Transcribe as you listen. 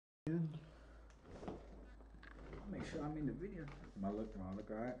sure I'm in the video. Am I look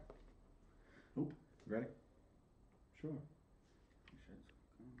alright? Nope. Ready? Sure.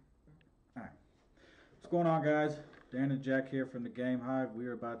 Alright. What's going on, guys? Dan and Jack here from the Game Hive. We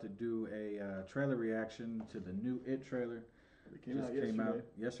are about to do a trailer reaction to the new It trailer. It came out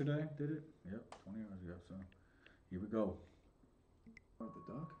yesterday. Did it? Yep, 20 hours ago. So here we go. What,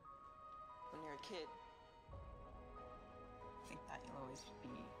 the duck? When you're a kid, I think that you'll always be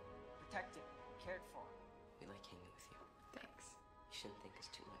protected, cared for. We like hanging with you. Thanks. You shouldn't think us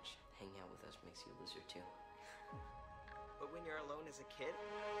too much. Hanging out with us makes you a loser too. But when you're alone as a kid,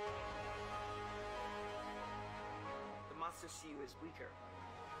 the monsters see you as weaker.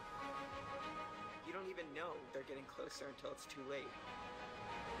 You don't even know they're getting closer until it's too late.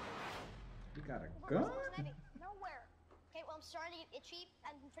 You got a gun? Nowhere. Okay, well, I'm starting to get itchy,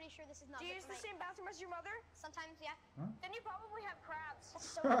 and I'm pretty sure this is not Do you use the same bathroom as your mother? Sometimes, yeah. Huh? Then you probably have crabs. That's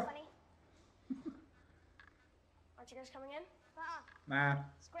so funny. Aren't you guys coming in? Nah.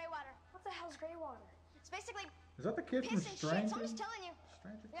 It's gray water. What the hell's gray water? It's basically Is that the kid from piss and shit, Stranger? so I'm just telling you.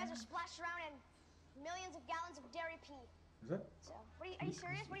 Stranger You guys are Things? splashed around in millions of gallons of dairy pee. Is that So, are you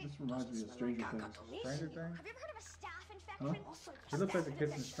serious? What are you... This reminds me of Stranger Things. Stranger Things? Have you ever heard of a staph infection? Huh? She looks like the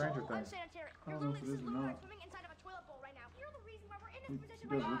kid from It's Stranger so Things. unsanitary. I You're don't know if literally it is or swimming not. swimming inside of a toilet bowl right now. You're the reason why we're in It this position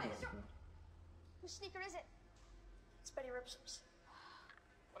does right look now. like that. Whose sneaker is it? It's Betty Ripsom's.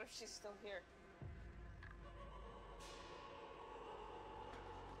 What if she's still here?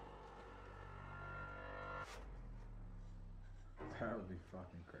 That would be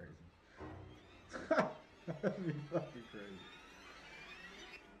fucking crazy. That would be fucking crazy.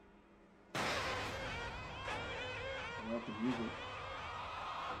 I love the music.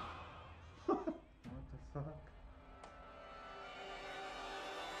 What the fuck?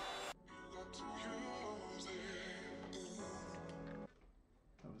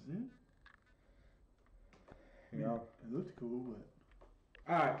 That was it? Yeah. It looked cool, but...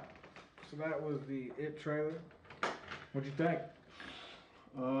 Alright. So that was the It trailer. What'd you think?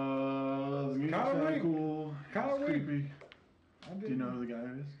 The music Kinda sounded weak. cool. Kinda It's weak. creepy. Do you know who the guy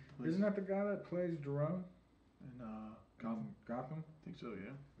is? Isn't that the guy that plays Jerome In in Gotham? I think so,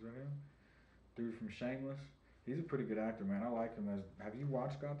 yeah. Is that him? Dude from Shameless. He's a pretty good actor, man. I like him as. Have you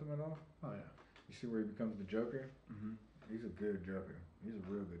watched Gotham at all? Oh, yeah. You see where he becomes the Joker? Mm-hmm. He's a good Joker. He's a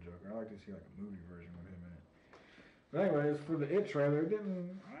real good Joker. I like to see like a movie version with him in it. But anyways, for the It trailer, it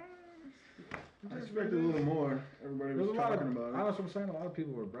didn't. I expected a little more. Everybody was talking about it. That's what I'm saying. A lot of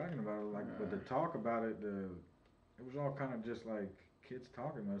people were bragging about it. Like, but the talk about it, it was all kind of just like kids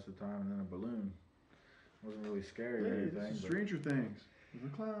talking most of the time, and then a balloon. It wasn't really scary or Hey, anything. this is but- Stranger Things. With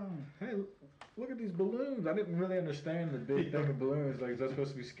a clown. Hey, look at these balloons. I didn't really understand the big thing of balloons. Like, is that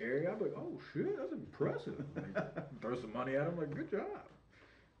supposed to be scary? I'm like, oh shit, that's impressive. Like, throw some money at him. Like, good job.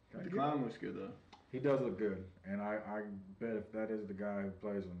 The clown looks good though. He does look good, and I bet if that is the guy who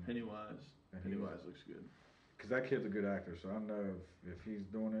plays him, Pennywise. Pennywise looks good. because that kid's a good actor. So I know if he's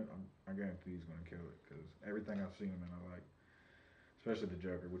doing it, I guarantee he's gonna kill it. Because everything I've seen him in, I like, especially the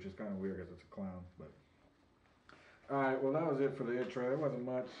Joker, which is kind of weird because it's a clown. But all right, well that was it for the It trailer. It wasn't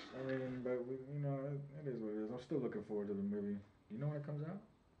much. I mean, but you know, it is what it is. I'm still looking forward to the movie. You know when it comes out?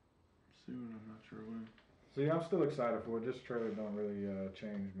 Soon, I'm not sure when. So yeah, I'm still excited for it. This trailer don't really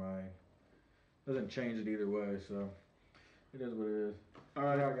doesn't change it either way. So it is what it is. All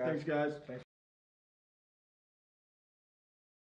right, Yeah, guys. thanks guys. Thanks.